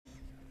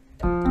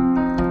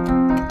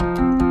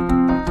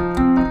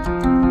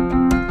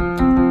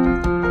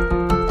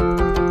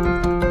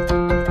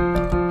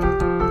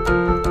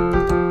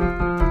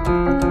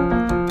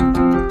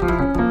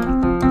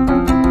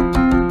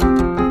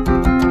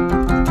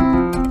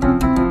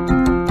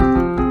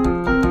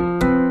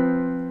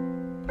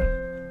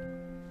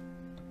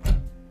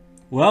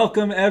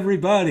Welcome,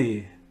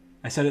 everybody.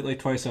 I said it like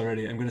twice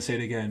already. I'm going to say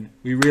it again.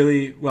 We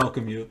really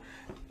welcome you.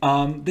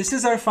 This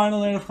is our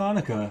final night of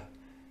Hanukkah,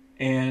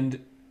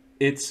 and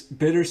it's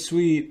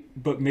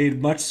bittersweet, but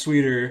made much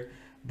sweeter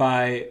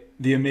by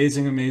the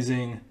amazing,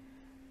 amazing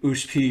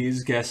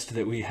Ushpi's guest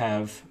that we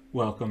have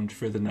welcomed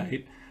for the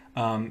night.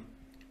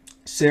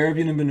 Sarah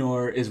Bunin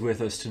Benor is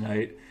with us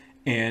tonight,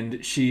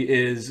 and she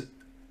is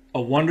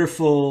a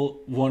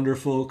wonderful,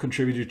 wonderful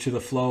contributor to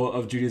the Flow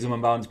of Judaism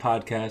Unbound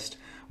podcast.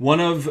 One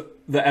of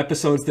the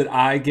episodes that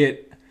I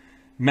get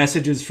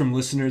messages from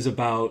listeners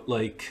about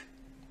like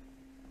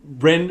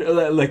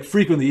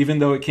frequently, even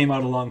though it came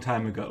out a long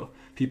time ago.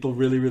 People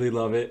really, really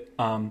love it.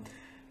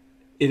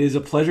 It is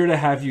a pleasure to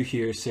have you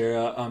here,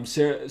 Sarah.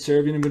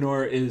 Sarah Bunin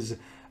Benor is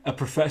a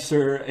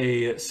professor,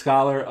 a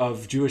scholar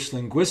of Jewish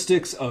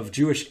linguistics, of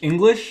Jewish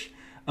English.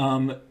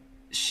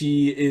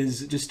 She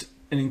is just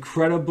an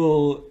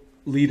incredible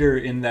leader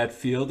in that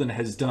field and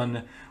has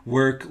done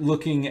work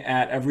looking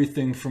at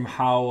everything from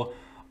how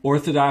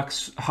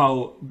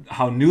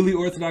newly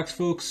Orthodox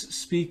folks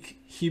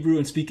speak Hebrew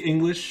and speak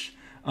English.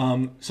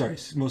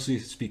 Mostly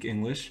speak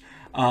English.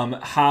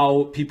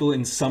 How people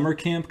in summer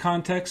camp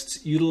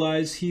contexts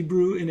utilize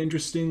Hebrew in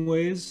interesting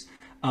ways,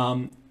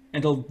 and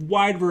a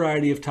wide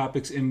variety of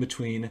topics in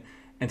between.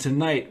 And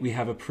tonight we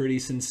have a pretty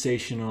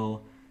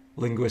sensational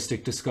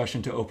linguistic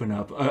discussion to open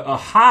up, a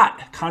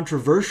hot,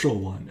 controversial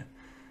one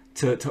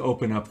to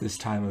open up this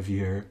time of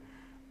year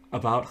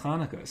about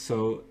Hanukkah.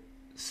 So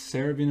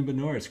Sarah Bunin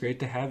Benor, it's great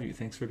to have you.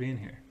 Thanks for being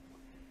here.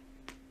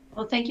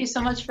 Well, thank you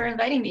so much for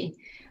inviting me.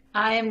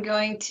 I am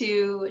going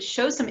to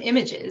show some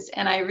images,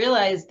 and I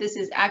realize this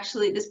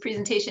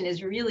presentation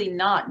is really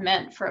not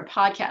meant for a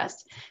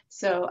podcast.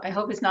 So I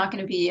hope it's not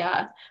going to be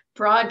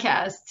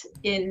broadcast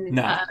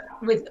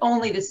with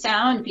only the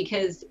sound,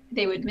 because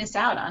they would miss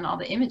out on all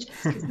the images.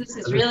 Because this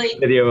is really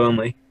video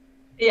only.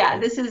 Yeah,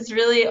 this is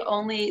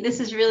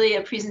really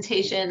a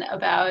presentation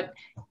about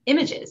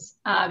images,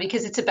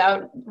 because it's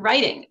about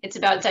writing. It's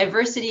about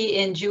diversity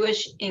in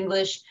Jewish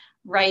English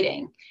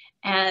writing.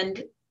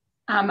 And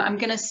I'm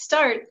going to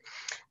start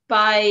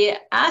by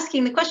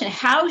asking the question,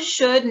 how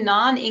should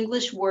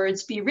non-English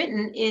words be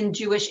written in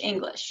Jewish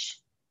English?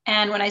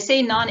 And when I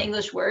say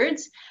non-English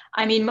words,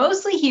 I mean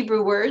mostly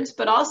Hebrew words,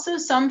 but also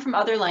some from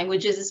other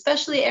languages,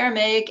 especially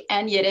Aramaic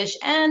and Yiddish,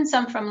 and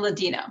some from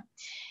Ladino.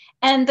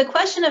 And the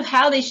question of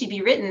how they should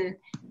be written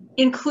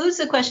includes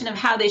the question of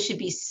how they should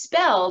be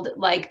spelled,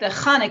 like the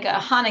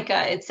Hanukkah,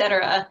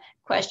 etc.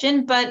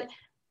 question. But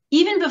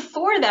even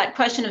before that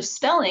question of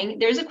spelling,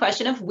 there's a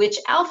question of which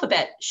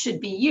alphabet should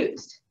be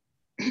used.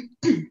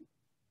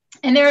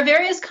 And there are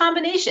various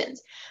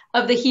combinations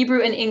of the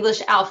Hebrew and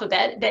English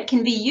alphabet that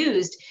can be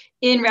used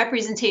in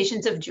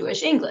representations of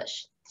Jewish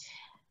English.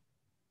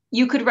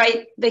 You could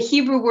write the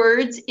Hebrew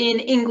words in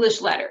English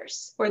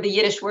letters, or the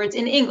Yiddish words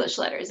in English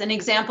letters. An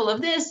example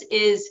of this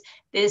is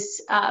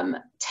this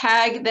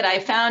tag that I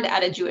found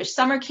at a Jewish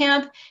summer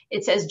camp.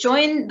 It says,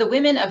 "Join the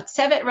women of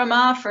Tzevet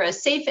Ramah for a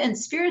safe and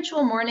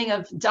spiritual morning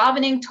of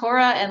davening,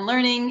 Torah, and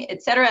learning,"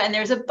 etc. And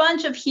there's a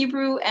bunch of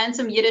Hebrew and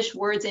some Yiddish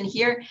words in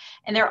here,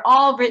 and they're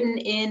all written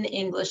in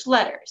English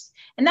letters.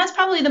 And that's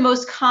probably the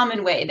most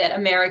common way that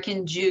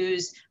American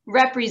Jews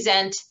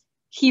represent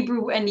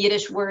Hebrew and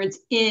Yiddish words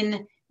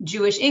in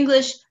Jewish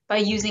English, by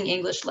using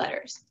English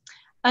letters.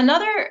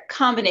 Another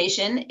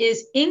combination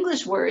is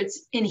English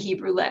words in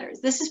Hebrew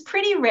letters. This is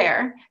pretty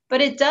rare, but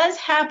it does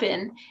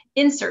happen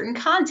in certain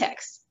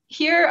contexts.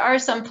 Here are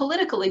some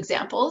political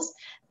examples.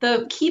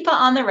 The kippah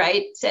on the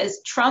right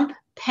says Trump,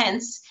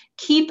 Pence,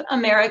 keep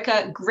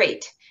America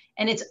great.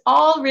 And it's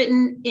all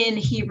written in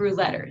Hebrew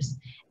letters.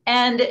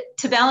 And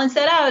to balance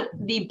that out,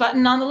 the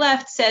button on the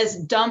left says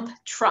dump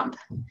Trump.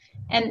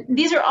 And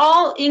these are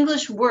all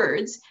English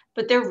words,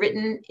 but they're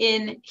written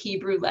in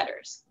Hebrew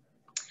letters.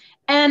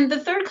 And the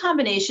third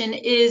combination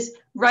is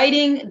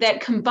writing that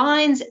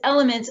combines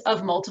elements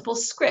of multiple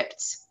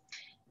scripts.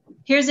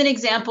 Here's an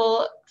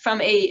example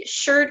from a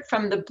shirt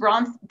from the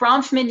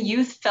Bronfman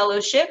Youth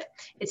Fellowship.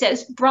 It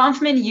says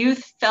Bronfman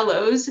Youth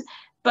Fellows,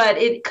 but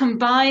it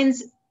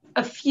combines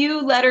a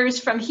few letters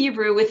from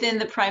Hebrew within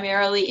the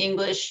primarily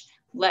English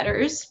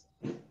letters.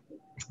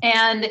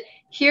 And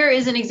here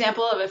is an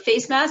example of a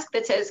face mask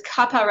that says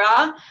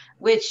kapara,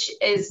 which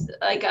is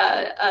like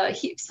a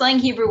slang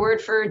Hebrew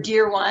word for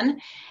dear one.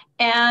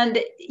 And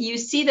you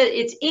see that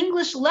it's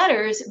English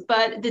letters,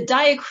 but the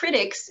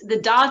diacritics, the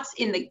dots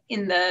in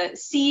the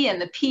C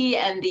and the P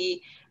and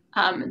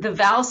the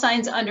vowel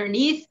signs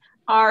underneath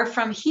are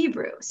from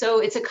Hebrew. So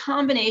it's a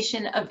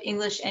combination of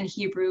English and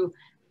Hebrew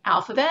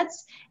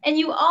alphabets. And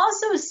you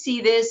also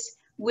see this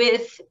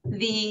with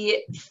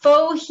the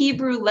faux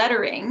Hebrew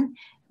lettering,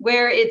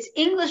 where it's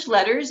English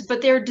letters,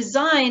 but they're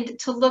designed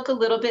to look a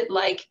little bit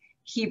like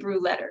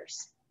Hebrew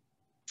letters.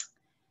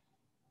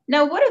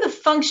 Now, what are the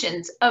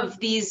functions of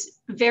these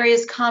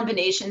various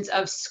combinations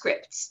of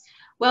scripts?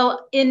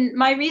 Well, in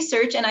my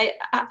research, and I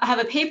have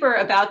a paper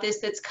about this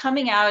that's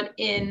coming out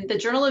in the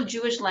Journal of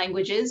Jewish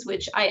Languages,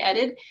 which I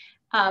edit.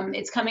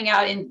 It's coming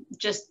out in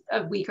just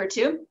a week or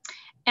two.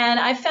 And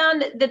I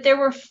found that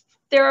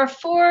there are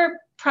four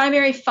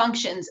primary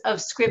functions of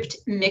script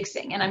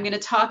mixing. And I'm going to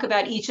talk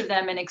about each of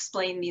them and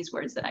explain these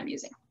words that I'm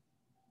using.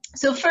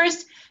 So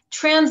first,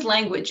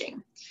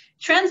 translanguaging.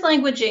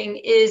 Translanguaging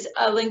is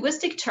a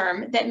linguistic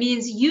term that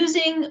means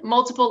using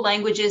multiple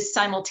languages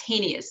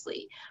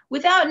simultaneously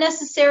without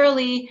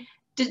necessarily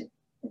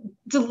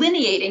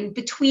delineating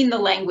between the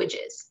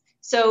languages.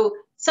 So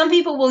some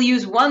people will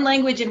use one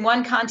language in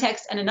one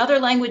context and another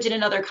language in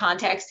another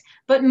context,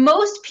 but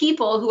most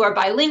people who are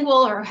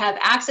bilingual or have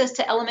access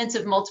to elements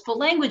of multiple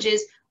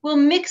languages will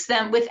mix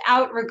them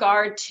without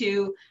regard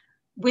to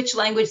which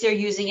language they're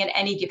using at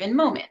any given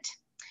moment.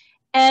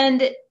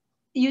 And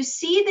you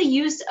see the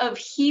use of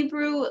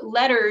Hebrew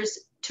letters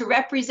to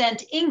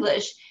represent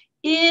English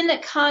in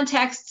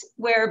contexts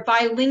where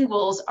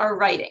bilinguals are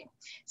writing.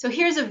 So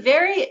here's a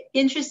very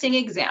interesting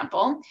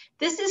example.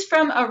 This is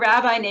from a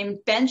rabbi named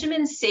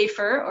Benjamin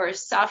Safer, or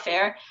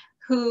Safer,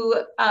 who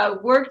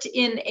worked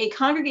in a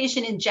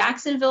congregation in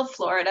Jacksonville,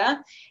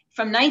 Florida.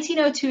 From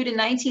 1902 to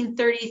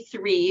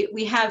 1933,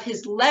 we have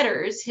his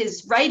letters,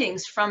 his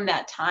writings from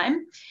that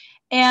time.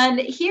 And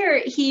here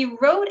he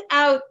wrote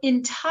out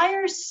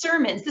entire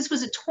sermons. This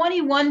was a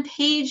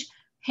 21-page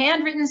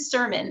handwritten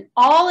sermon,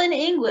 all in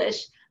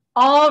English,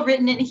 all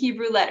written in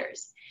Hebrew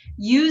letters,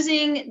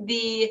 using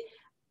the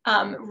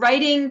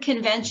writing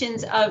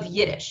conventions of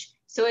Yiddish.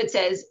 So it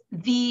says,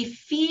 the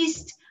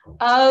Feast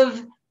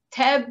of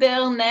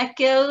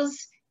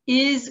Tabernacles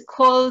is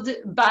called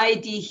by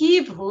the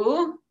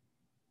Hebrew,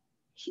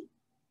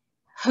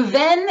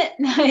 when,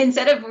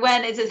 instead of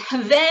when, it says,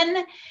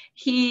 when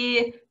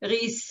he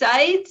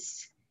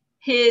recites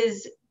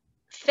his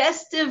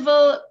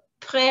festival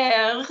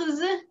prayers,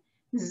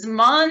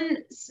 Zman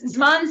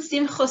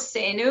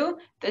Simchosenu,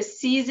 the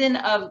season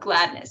of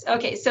gladness.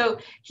 Okay, so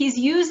he's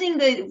using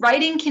the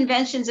writing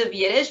conventions of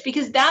Yiddish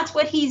because that's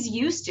what he's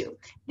used to.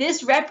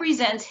 This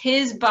represents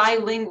his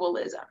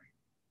bilingualism.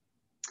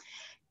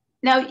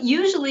 Now,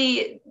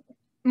 usually,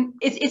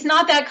 it's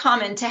not that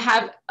common to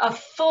have a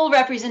full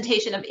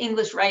representation of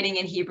English writing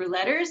in Hebrew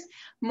letters.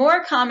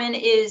 More common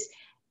is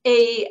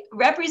a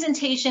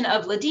representation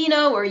of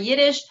Ladino or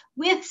Yiddish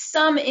with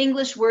some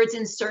English words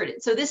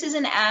inserted. So this is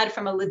an ad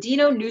from a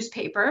Ladino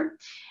newspaper,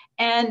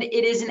 and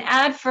it is an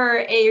ad for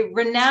a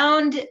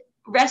renowned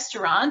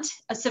restaurant,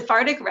 a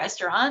Sephardic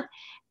restaurant.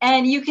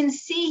 And you can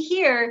see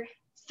here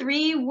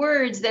 3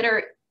 words that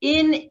are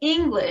in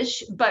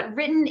English, but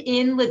written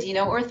in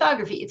Ladino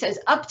orthography. It says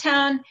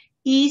uptown,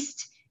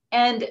 east,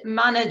 and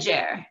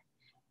manager.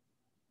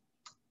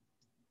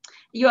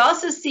 You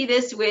also see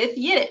this with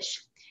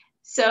Yiddish.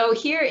 So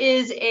here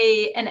is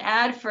an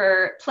ad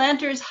for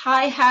Planters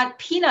Hi-Hat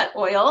Peanut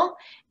Oil,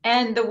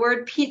 and the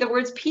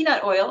words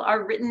peanut oil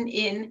are written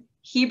in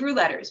Hebrew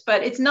letters,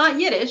 but it's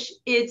not Yiddish,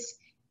 it's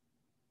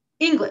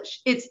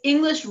English. It's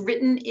English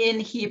written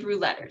in Hebrew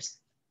letters.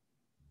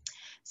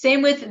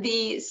 Same with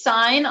the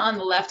sign on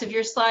the left of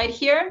your slide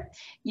here.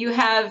 You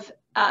have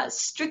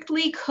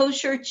Strictly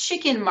Kosher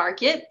Chicken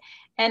Market,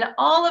 and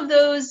all of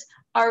those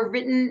are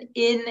written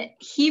in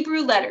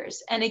Hebrew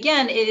letters. And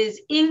again, it is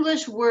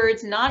English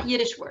words, not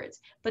Yiddish words.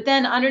 But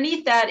then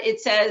underneath that, it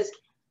says,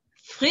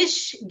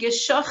 frisch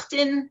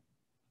geschochten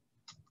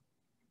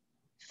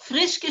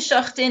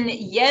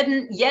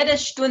jede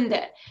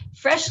Stunde,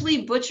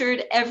 freshly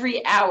butchered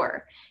every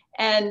hour.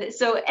 And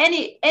so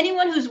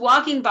anyone who's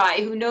walking by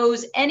who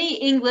knows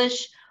any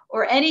English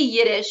or any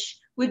Yiddish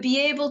would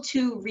be able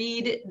to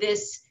read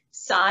this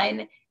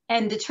sign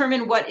and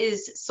determine what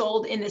is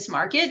sold in this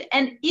market.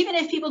 And even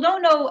if people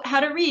don't know how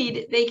to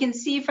read, they can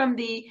see from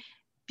the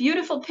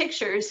beautiful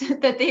pictures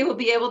that they will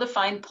be able to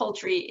find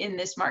poultry in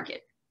this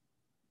market.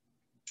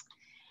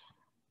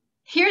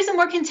 Here's a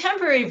more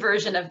contemporary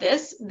version of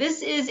this.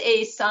 This is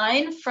a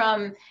sign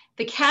from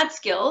the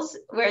Catskills,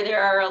 where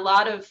there are a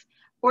lot of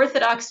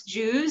Orthodox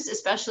Jews,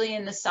 especially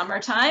in the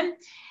summertime.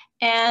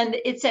 And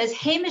it says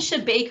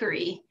Hamisha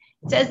Bakery.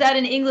 It says that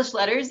in English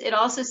letters. It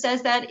also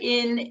says that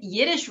in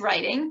Yiddish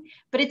writing,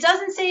 but it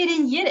doesn't say it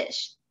in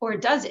Yiddish, or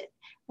does it?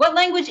 What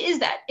language is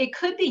that? It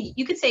could be,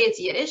 you could say it's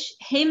Yiddish,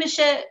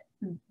 Hamisha,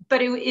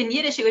 but in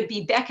Yiddish it would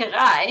be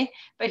Bäckerei,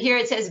 but here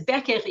it says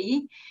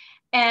Bäckerie.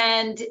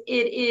 And it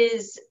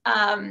is,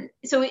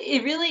 so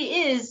it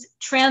really is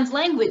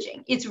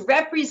translanguaging. It's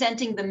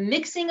representing the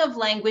mixing of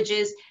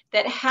languages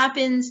that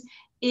happens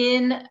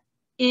in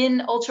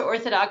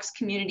ultra-Orthodox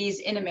communities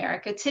in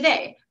America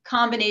today,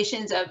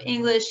 combinations of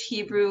English,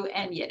 Hebrew,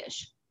 and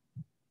Yiddish.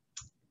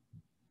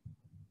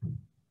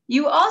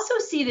 You also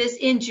see this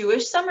in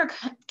Jewish summer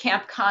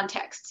camp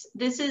contexts.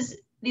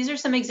 These are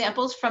some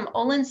examples from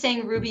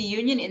Olenseng Ruby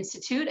Union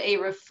Institute, a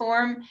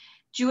Reform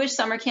Jewish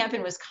summer camp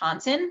in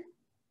Wisconsin.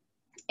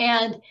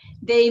 And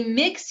they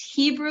mix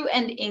Hebrew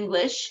and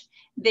English.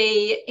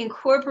 They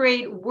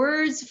incorporate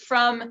words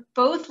from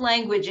both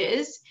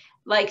languages,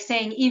 like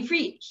saying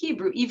Ivrit,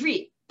 Hebrew,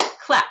 Ivrit,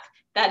 clap.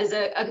 That is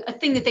a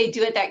thing that they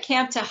do at that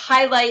camp to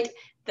highlight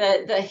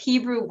the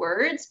Hebrew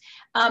words.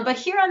 But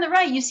here on the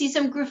right, you see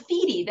some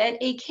graffiti that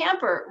a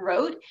camper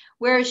wrote,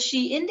 where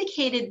she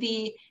indicated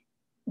the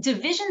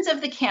divisions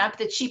of the camp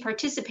that she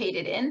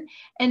participated in.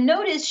 And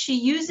notice she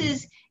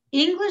uses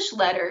English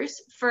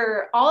letters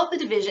for all of the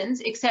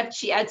divisions, except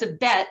she adds a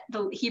bet,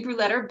 the Hebrew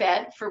letter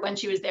bet, for when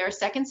she was there,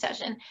 second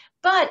session.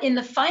 But in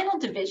the final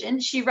division,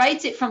 she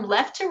writes it from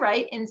left to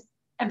right,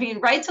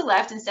 right to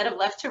left instead of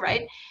left to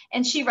right.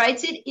 And she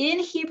writes it in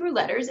Hebrew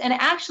letters and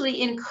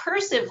actually in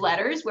cursive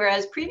letters,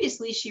 whereas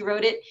previously she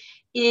wrote it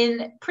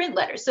in print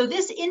letters. So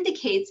this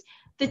indicates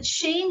the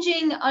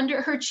changing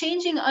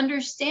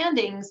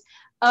understandings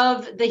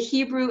of the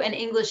Hebrew and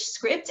English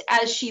script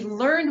as she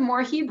learned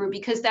more Hebrew,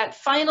 because that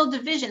final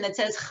division that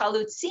says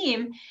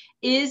chalutzim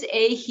is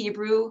a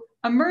Hebrew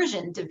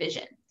immersion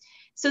division.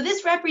 So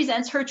this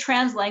represents her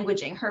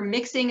translanguaging, her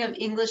mixing of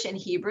English and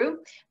Hebrew,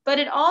 but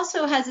it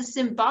also has a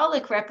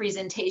symbolic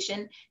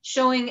representation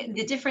showing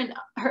the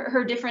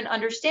her different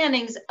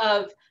understandings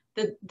of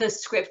the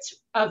script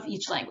of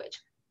each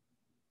language.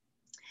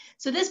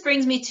 So this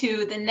brings me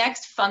to the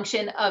next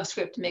function of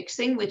script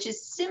mixing, which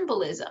is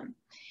symbolism.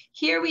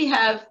 Here we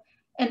have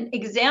an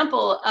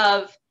example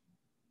of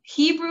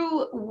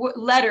Hebrew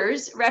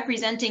letters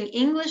representing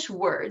English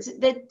words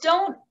that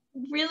don't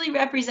really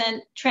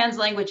represent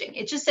translanguaging.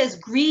 It just says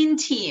green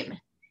team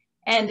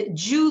and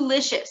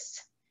Jewlicious.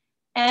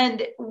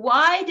 And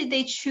why did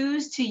they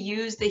choose to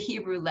use the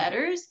Hebrew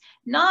letters?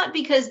 Not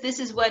because this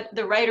is what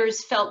the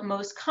writers felt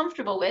most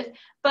comfortable with,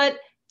 but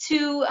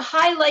to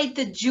highlight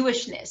the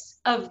Jewishness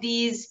of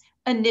these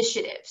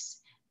initiatives.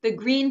 The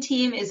Green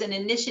Team is an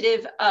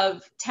initiative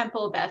of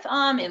Temple Beth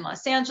Am in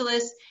Los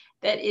Angeles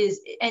that is,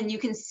 and you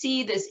can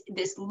see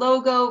this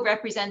logo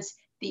represents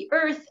the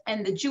earth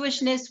and the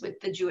Jewishness with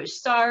the Jewish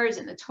stars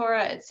and the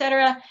Torah,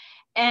 etc.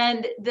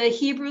 And the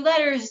Hebrew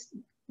letters,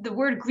 the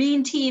word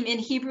Green Team in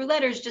Hebrew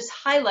letters just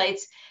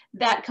highlights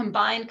that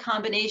combined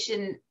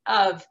combination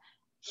of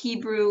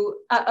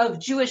of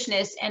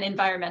Jewishness and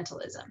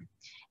environmentalism.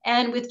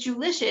 And with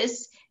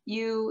Jewlicious,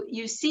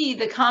 you see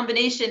the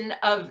combination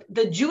of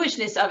the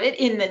Jewishness of it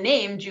in the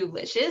name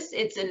Jewlicious.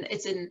 It's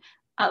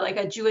like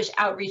a Jewish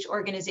outreach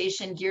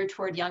organization geared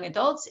toward young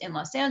adults in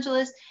Los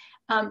Angeles,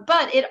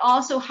 but it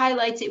also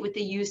highlights it with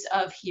the use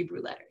of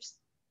Hebrew letters.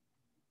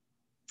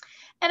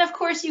 And of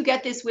course, you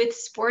get this with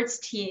sports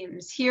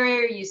teams.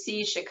 Here you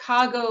see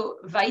Chicago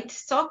White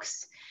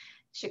Sox,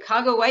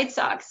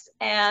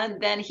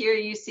 and then here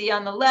you see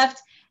on the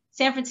left,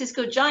 San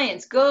Francisco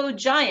Giants, go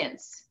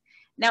Giants.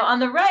 Now on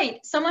the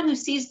right, someone who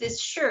sees this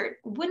shirt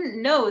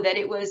wouldn't know that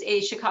it was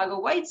a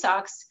Chicago White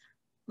Sox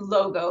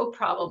logo,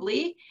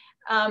 probably,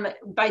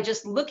 by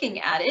just looking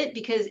at it,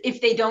 because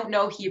if they don't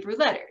know Hebrew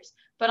letters.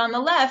 But on the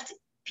left,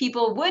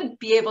 people would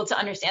be able to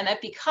understand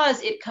that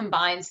because it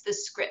combines the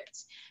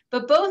scripts.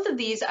 But both of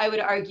these, I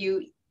would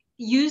argue,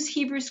 use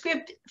Hebrew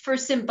script for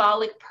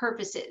symbolic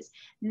purposes,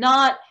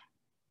 not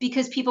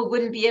because people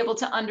wouldn't be able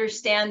to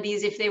understand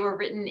these if they were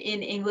written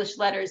in English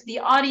letters. The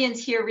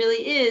audience here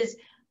really is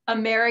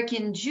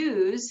American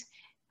Jews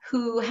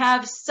who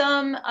have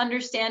some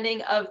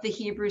understanding of the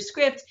Hebrew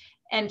script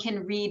and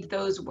can read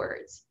those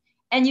words.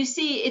 And you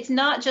see, it's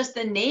not just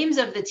the names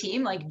of the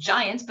team, like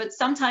Giants, but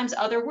sometimes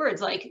other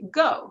words like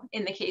go,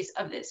 in the case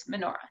of this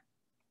menorah.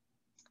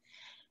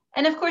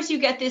 And of course, you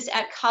get this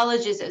at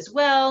colleges as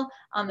well.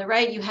 On the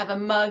right, you have a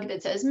mug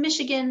that says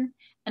Michigan.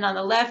 And on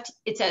the left,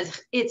 it says,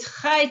 it's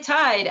high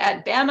tide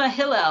at Bama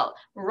Hillel,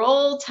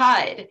 roll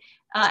tide.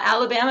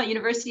 Alabama,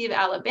 University of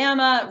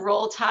Alabama,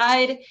 roll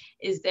tide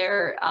is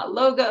their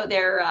logo,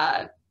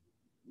 their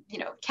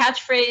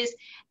catchphrase.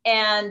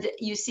 And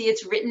you see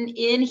it's written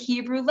in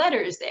Hebrew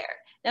letters there.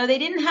 Now, they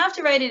didn't have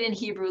to write it in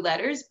Hebrew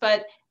letters,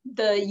 but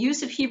the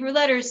use of Hebrew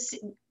letters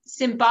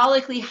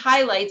symbolically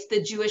highlights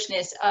the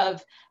Jewishness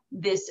of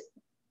this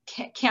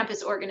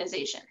campus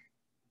organization.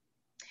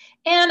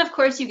 And of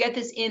course, you get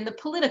this in the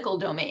political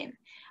domain.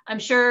 I'm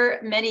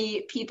sure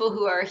many people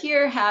who are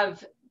here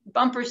have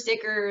bumper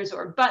stickers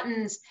or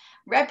buttons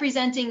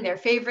representing their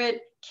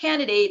favorite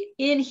candidate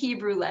in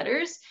Hebrew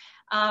letters.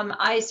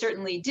 I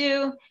certainly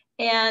do.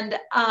 And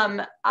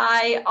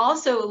I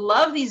also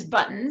love these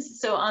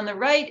buttons. So on the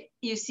right,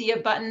 you see a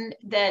button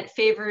that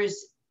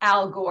favors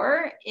Al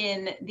Gore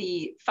in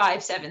the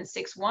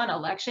 5761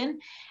 election.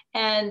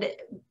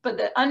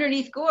 But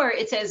underneath Gore,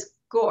 it says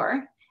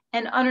Gore.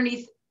 And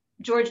underneath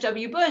George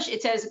W. Bush,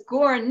 it says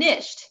Gore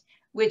nisht,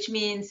 which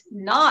means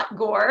not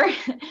Gore,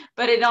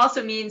 but it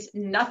also means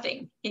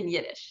nothing in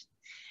Yiddish.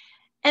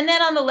 And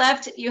then on the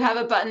left, you have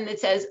a button that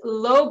says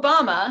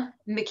Lobama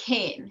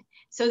McCain.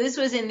 So this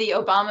was in the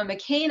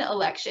Obama-McCain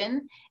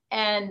election.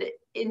 And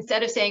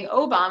instead of saying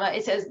Obama,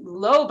 it says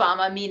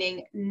Lobama,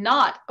 meaning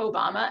not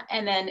Obama.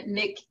 And then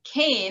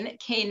McCain,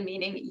 Cain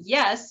meaning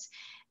yes.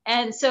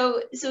 And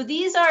so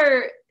these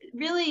are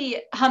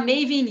really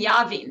Hamavin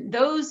Yavin.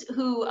 Those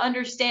who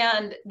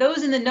understand,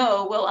 those in the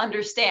know will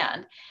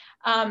understand.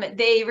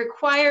 They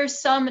require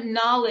some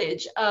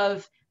knowledge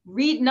of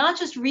not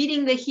just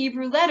reading the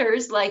Hebrew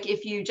letters, like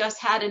if you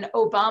just had an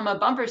Obama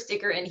bumper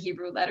sticker in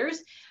Hebrew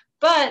letters,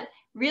 but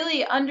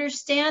really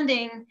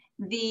understanding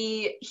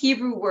the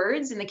Hebrew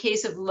words in the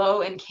case of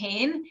Lo and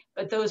Cain,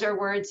 but those are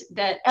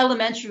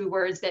elementary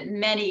words that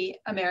many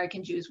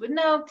American Jews would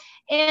know,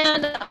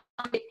 and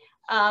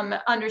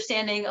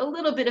understanding a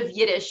little bit of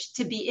Yiddish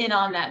to be in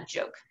on that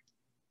joke.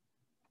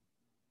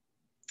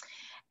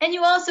 And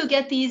you also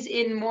get these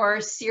in more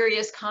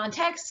serious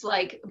contexts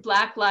like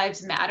Black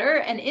Lives Matter.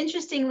 And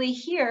interestingly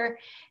here,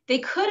 they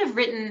could have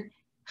written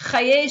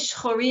Chaye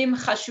Shchorim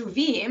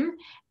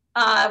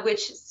Chashuvim,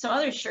 which some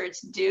other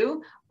shirts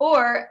do,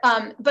 or,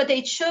 but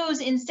they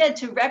chose instead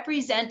to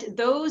represent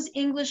those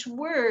English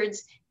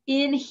words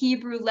in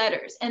Hebrew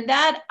letters. And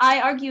that,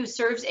 I argue,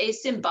 serves a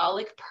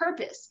symbolic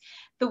purpose.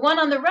 The one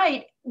on the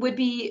right would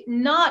be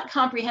not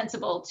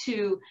comprehensible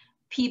to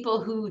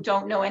people who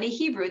don't know any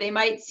Hebrew. They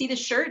might see the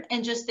shirt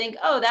and just think,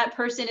 oh, that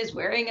person is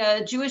wearing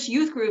a Jewish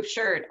youth group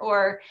shirt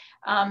or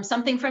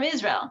something from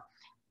Israel.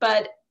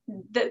 But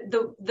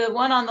the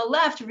one on the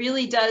left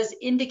really does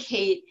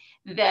indicate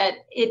that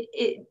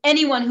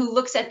anyone who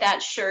looks at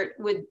that shirt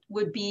would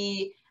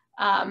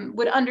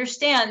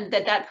understand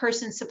that that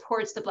person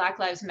supports the Black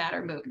Lives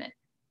Matter movement.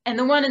 And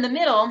the one in the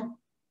middle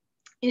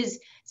is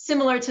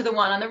similar to the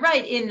one on the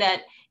right in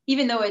that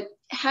even though it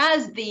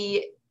has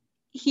the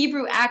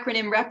Hebrew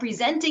acronym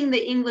representing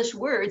the English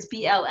words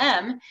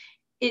BLM,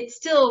 it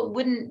still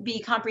wouldn't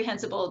be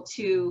comprehensible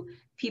to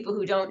people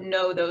who don't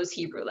know those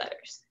Hebrew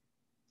letters.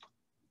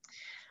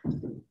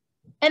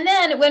 And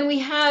then when we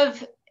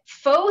have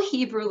faux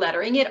Hebrew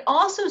lettering, it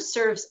also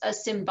serves a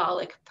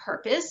symbolic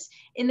purpose.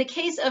 In the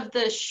case of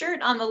the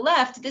shirt on the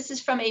left, this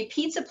is from a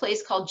pizza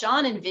place called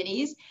John and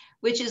Vinny's,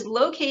 which is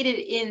located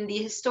in the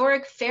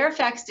historic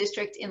Fairfax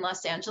district in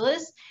Los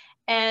Angeles.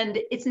 And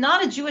it's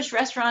not a Jewish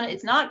restaurant,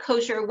 it's not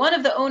kosher. One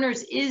of the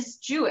owners is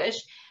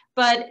Jewish,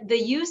 but the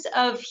use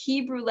of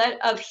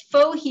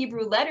faux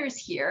Hebrew letters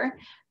here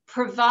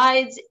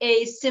provides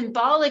a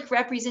symbolic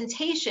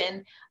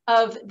representation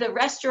of the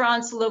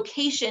restaurant's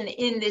location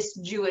in this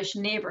Jewish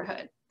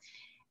neighborhood.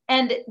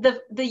 And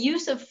the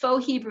use of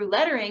faux Hebrew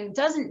lettering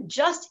doesn't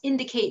just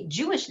indicate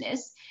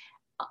Jewishness.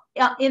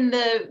 In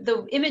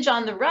the image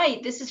on the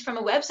right, this is from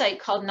a website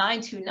called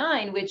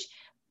 929, which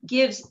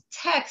gives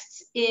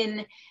texts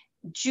in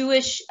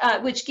Jewish,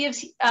 which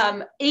gives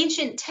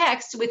ancient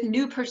texts with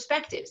new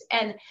perspectives.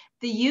 And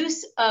the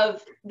use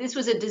of, this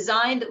was a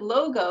designed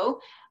logo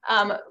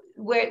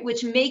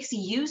which makes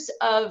use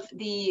of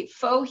the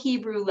faux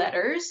Hebrew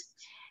letters,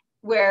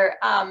 where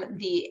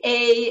the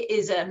A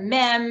is a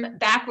mem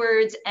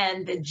backwards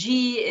and the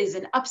G is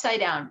an upside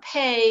down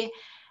pay.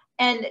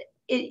 And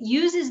it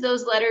uses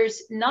those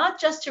letters not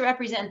just to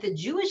represent the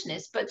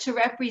Jewishness, but to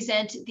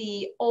represent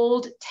the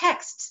old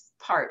texts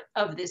part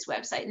of this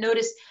website.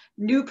 Notice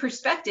New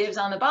Perspectives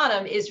on the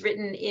bottom is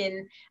written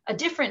in a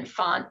different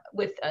font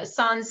with a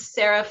sans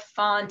serif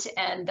font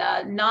and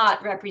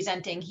not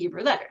representing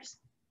Hebrew letters.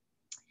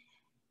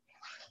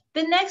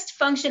 The next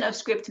function of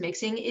script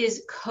mixing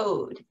is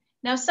code.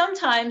 Now,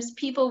 sometimes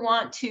people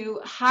want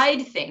to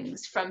hide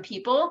things from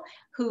people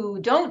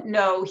who don't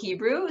know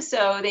Hebrew,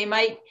 so they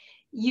might,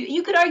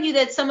 you could argue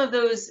that some of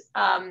those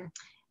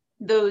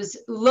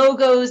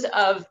logos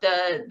of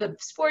the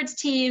sports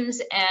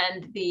teams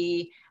and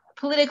the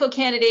political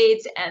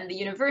candidates and the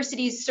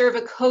universities serve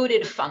a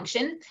coded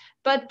function,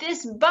 but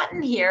this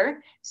button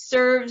here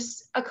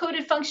serves a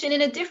coded function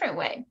in a different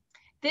way.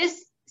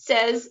 This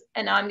says,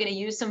 and I'm going to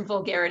use some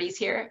vulgarities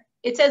here,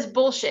 it says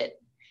bullshit.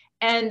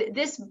 And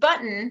this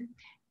button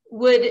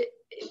would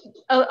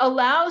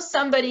allow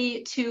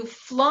somebody to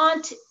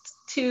flaunt,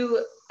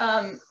 to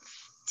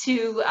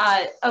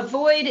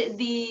avoid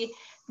the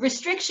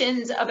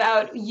restrictions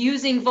about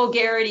using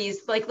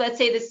vulgarities. Like, let's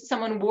say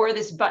someone wore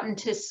this button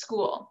to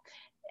school,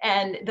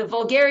 and the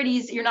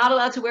vulgarities, you're not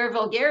allowed to wear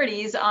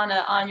vulgarities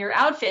on your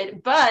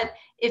outfit, but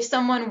if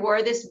someone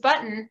wore this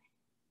button,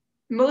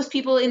 most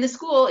people in the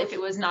school, if it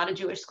was not a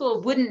Jewish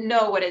school, wouldn't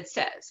know what it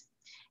says.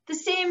 The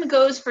same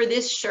goes for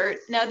this shirt.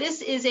 Now,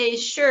 this is a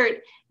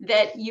shirt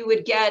that you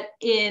would get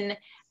in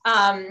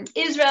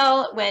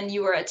Israel when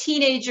you were a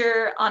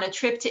teenager on a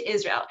trip to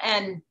Israel.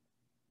 And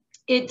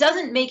it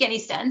doesn't make any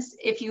sense.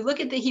 If you look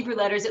at the Hebrew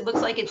letters, it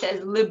looks like it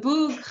says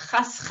Lebug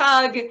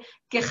Chaschag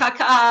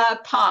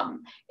Gechaka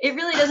Pam. It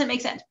really doesn't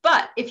make sense.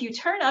 But if you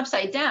turn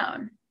upside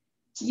down,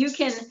 you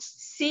can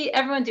see,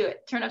 everyone do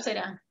it, turn upside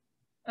down.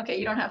 Okay,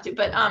 you don't have to,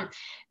 but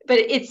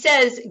it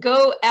says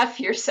go F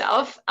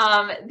yourself.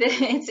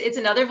 It's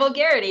another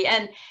vulgarity.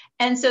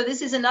 And so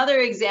this is another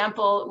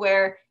example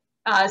where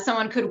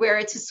someone could wear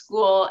it to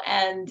school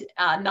and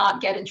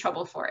not get in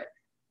trouble for it.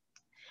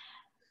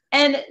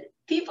 And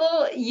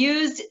people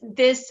used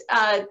this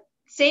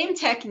same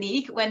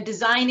technique when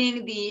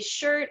designing the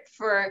shirt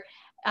for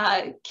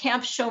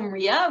Camp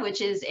Shomria, which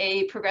is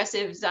a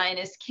progressive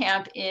Zionist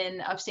camp in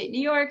upstate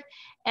New York.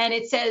 And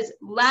it says,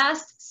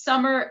 last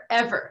summer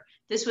ever.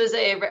 This was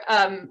a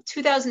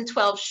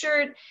 2012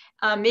 shirt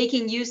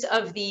making use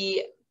of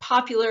the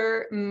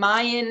popular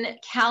Mayan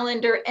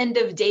calendar end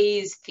of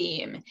days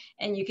theme.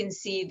 And you can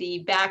see the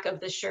back of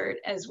the shirt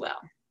as well.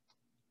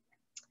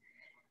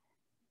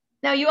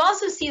 Now, you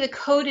also see the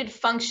coded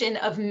function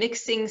of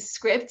mixing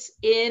scripts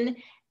in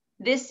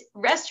this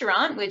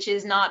restaurant, which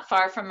is not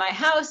far from my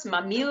house,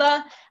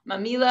 Mamila.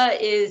 Mamila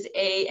is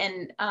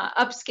an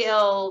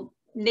upscale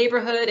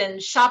neighborhood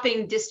and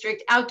shopping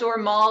district outdoor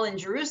mall in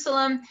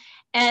Jerusalem.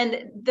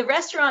 And the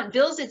restaurant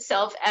bills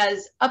itself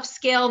as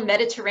upscale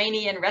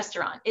Mediterranean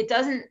restaurant. It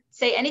doesn't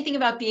say anything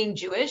about being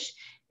Jewish.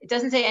 It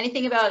doesn't say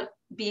anything about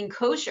being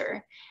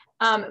kosher,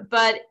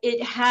 but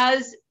it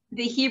has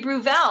the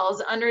Hebrew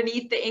vowels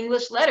underneath the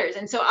English letters.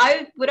 And so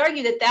I would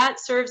argue that that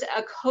serves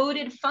a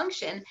coded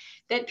function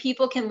that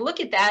people can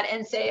look at that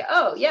and say,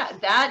 oh yeah,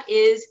 that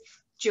is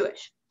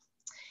Jewish.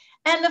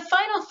 And the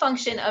final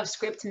function of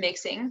script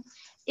mixing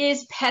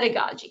is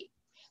pedagogy.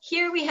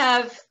 Here we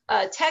have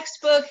a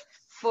textbook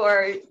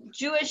for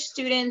Jewish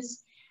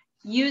students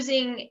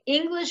using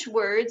English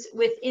words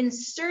with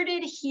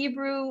inserted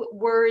Hebrew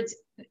words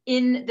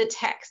in the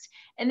text.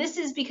 And this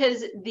is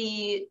because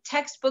the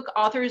textbook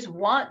authors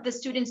want the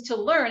students to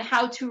learn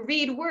how to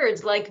read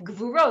words like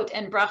gvurot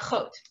and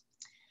brachot.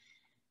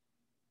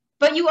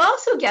 But you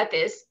also get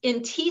this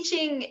in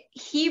teaching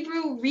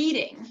Hebrew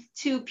reading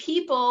to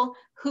people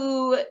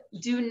who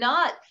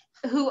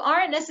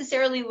aren't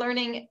necessarily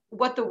learning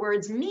what the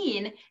words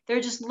mean. They're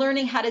just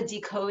learning how to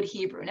decode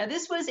Hebrew. Now,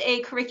 this was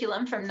a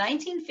curriculum from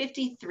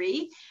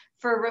 1953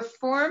 for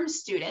Reform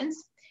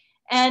students.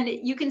 And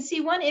you can see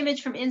one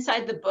image from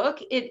inside the book.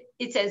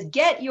 It says,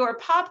 "Get your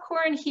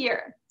popcorn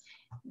here.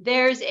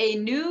 There's a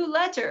new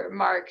letter,"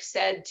 Mark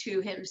said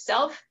to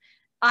himself.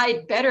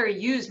 "I'd better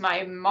use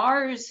my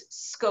Mars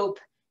scope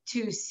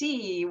to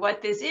see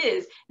what this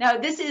is." Now,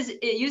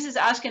 it uses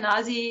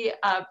Ashkenazi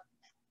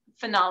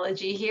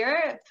phonology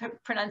here,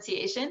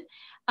 pronunciation.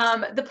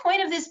 The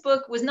point of this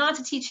book was not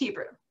to teach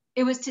Hebrew.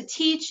 It was to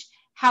teach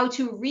how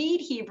to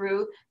read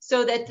Hebrew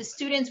so that the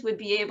students would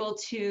be able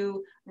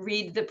to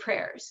read the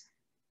prayers.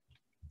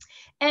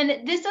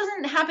 And this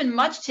doesn't happen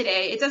much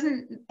today. It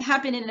doesn't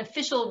happen in an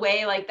official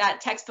way like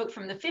that textbook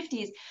from the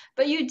 50s,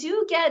 but you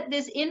do get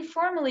this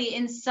informally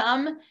in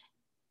some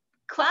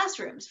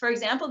classrooms. For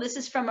example, this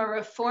is from a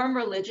Reform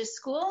religious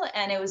school,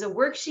 and it was a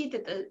worksheet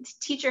that the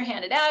teacher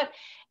handed out,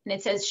 and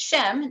it says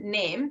Shem,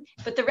 name,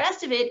 but the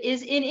rest of it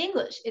is in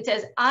English. It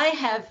says, "I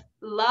have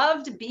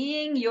loved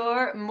being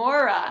your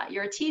Mora,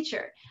 your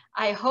teacher.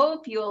 I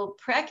hope you'll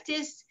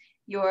practice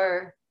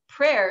your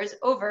prayers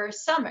over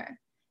summer.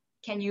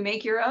 Can you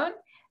make your own?"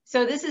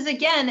 So this is,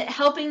 again,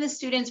 helping the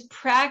students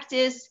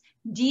practice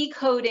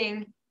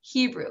decoding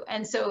Hebrew.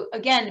 And so,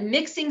 again,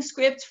 mixing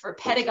scripts for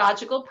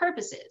pedagogical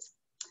purposes.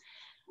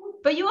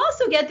 But you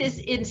also get this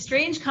in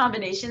strange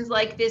combinations,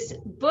 like this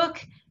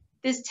book,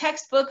 this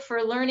textbook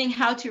for learning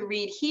how to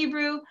read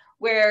Hebrew,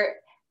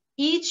 where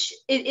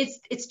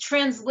it's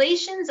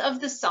translations of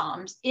the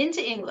Psalms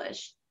into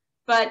English,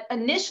 but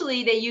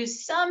initially they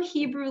use some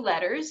Hebrew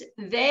letters.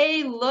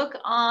 They look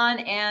on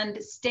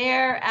and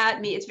stare at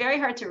me. It's very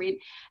hard to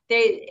read.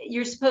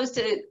 You're supposed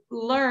to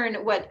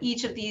learn what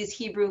each of these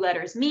Hebrew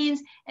letters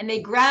means, and they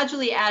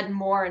gradually add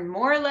more and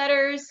more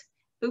letters.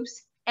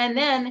 Oops. And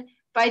then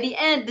by the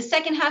end, the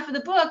second half of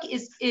the book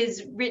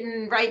is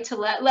written right to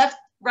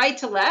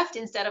left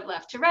instead of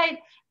left to right.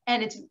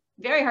 And it's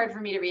very hard for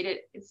me to read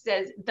it. It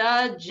says,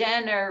 "The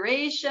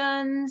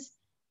generations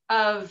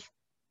of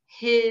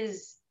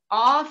his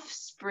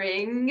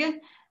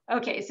offspring."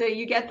 Okay, so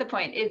you get the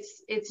point.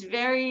 It's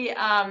very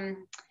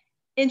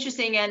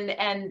interesting,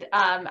 and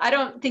I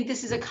don't think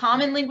this is a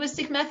common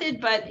linguistic method,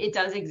 but it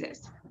does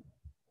exist.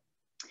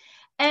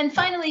 And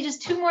finally,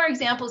 just two more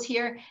examples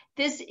here.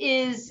 This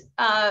is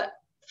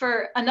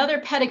for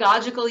another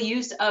pedagogical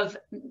use of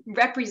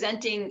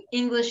representing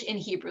English in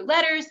Hebrew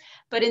letters,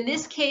 but in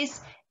this case,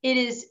 it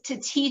is to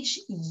teach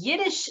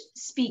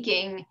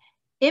Yiddish-speaking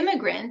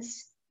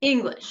immigrants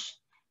English.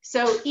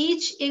 So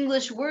each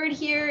English word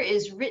here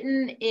is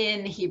written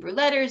in Hebrew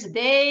letters.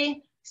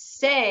 They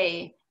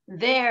say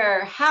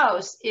their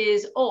house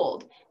is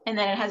old. And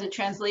then it has a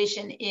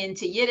translation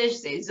into Yiddish.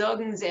 Sie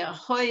sagen, their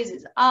Haus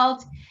ist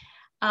alt.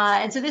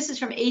 And so this is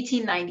from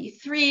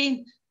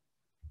 1893.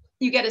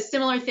 You get a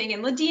similar thing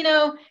in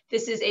Ladino.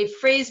 This is a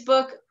phrase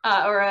book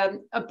or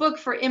a book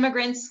for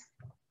immigrants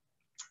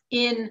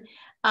in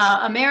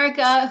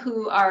America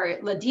who are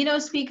Ladino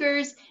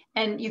speakers.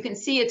 And you can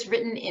see it's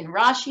written in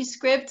Rashi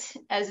script,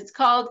 as it's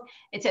called.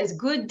 It says,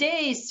 "Good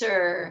day,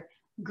 sir.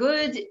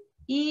 Good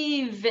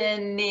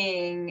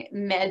evening,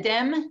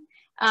 madam."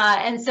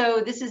 And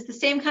so this is the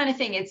same kind of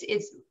thing.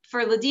 It's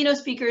for Ladino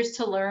speakers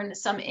to learn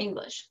some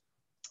English.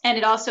 And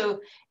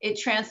it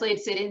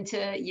translates it into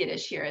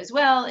Yiddish here as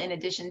well, in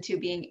addition to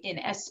being in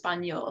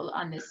Espanol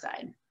on this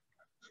side.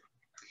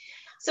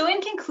 So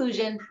in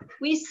conclusion,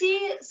 we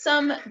see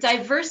some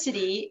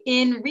diversity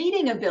in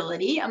reading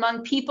ability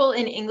among people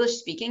in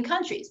English-speaking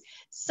countries.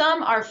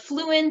 Some are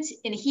fluent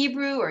in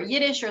Hebrew or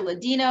Yiddish or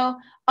Ladino.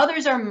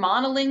 Others are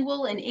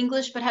monolingual in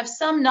English, but have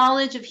some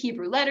knowledge of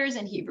Hebrew letters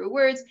and Hebrew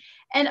words.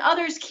 And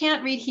others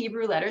can't read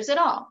Hebrew letters at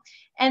all.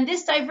 And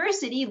this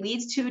diversity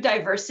leads to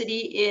diversity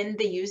in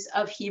the use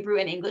of Hebrew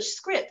and English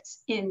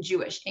scripts in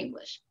Jewish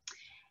English.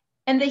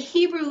 And the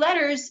Hebrew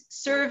letters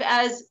serve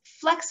as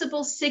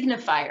flexible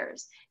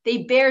signifiers.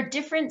 They bear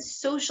different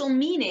social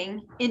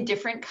meaning in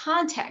different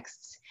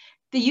contexts.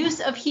 The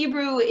use of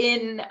Hebrew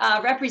in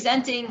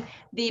representing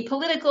the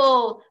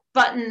political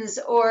buttons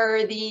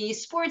or the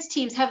sports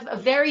teams have a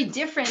very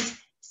different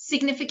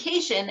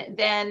signification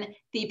than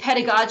the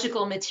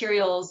pedagogical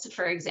materials,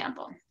 for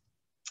example.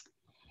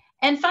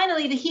 And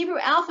finally, the Hebrew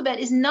alphabet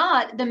is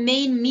not the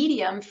main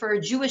medium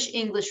for Jewish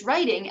English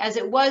writing as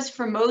it was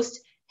for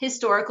most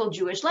historical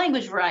Jewish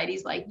language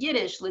varieties like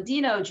Yiddish,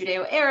 Ladino,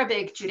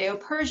 Judeo-Arabic,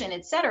 Judeo-Persian,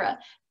 etc.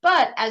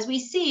 But as we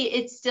see,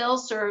 it still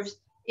serves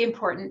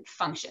important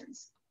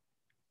functions.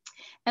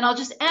 And I'll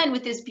just end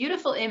with this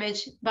beautiful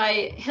image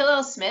by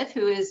Hillel Smith,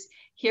 who is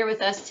here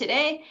with us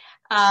today.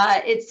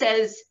 It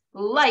says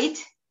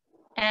light,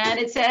 and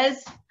it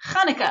says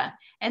Hanukkah.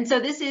 And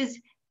so this is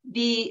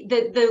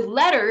the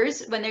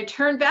letters, when they're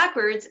turned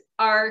backwards,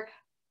 are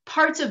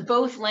parts of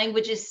both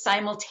languages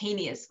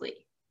simultaneously.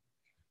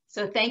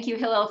 So thank you,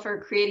 Hillel,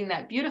 for creating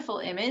that beautiful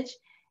image.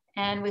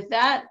 And with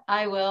that,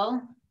 I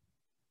will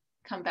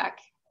come back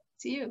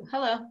to you.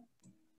 Hello.